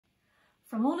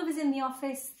From all of us in the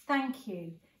office, thank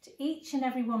you to each and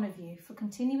every one of you for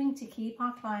continuing to keep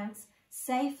our clients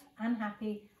safe and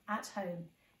happy at home.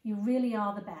 You really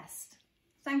are the best.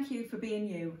 Thank you for being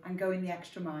you and going the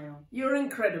extra mile. You're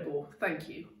incredible. Thank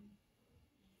you.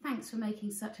 Thanks for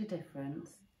making such a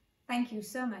difference. Thank you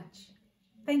so much.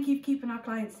 Thank you for keeping our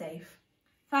clients safe.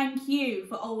 Thank you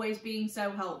for always being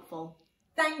so helpful.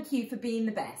 Thank you for being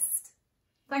the best.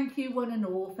 Thank you one and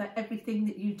all for everything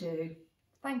that you do.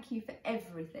 Thank you for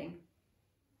everything.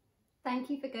 Thank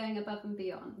you for going above and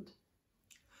beyond.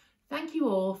 Thank you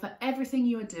all for everything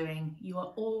you are doing. You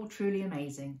are all truly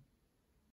amazing.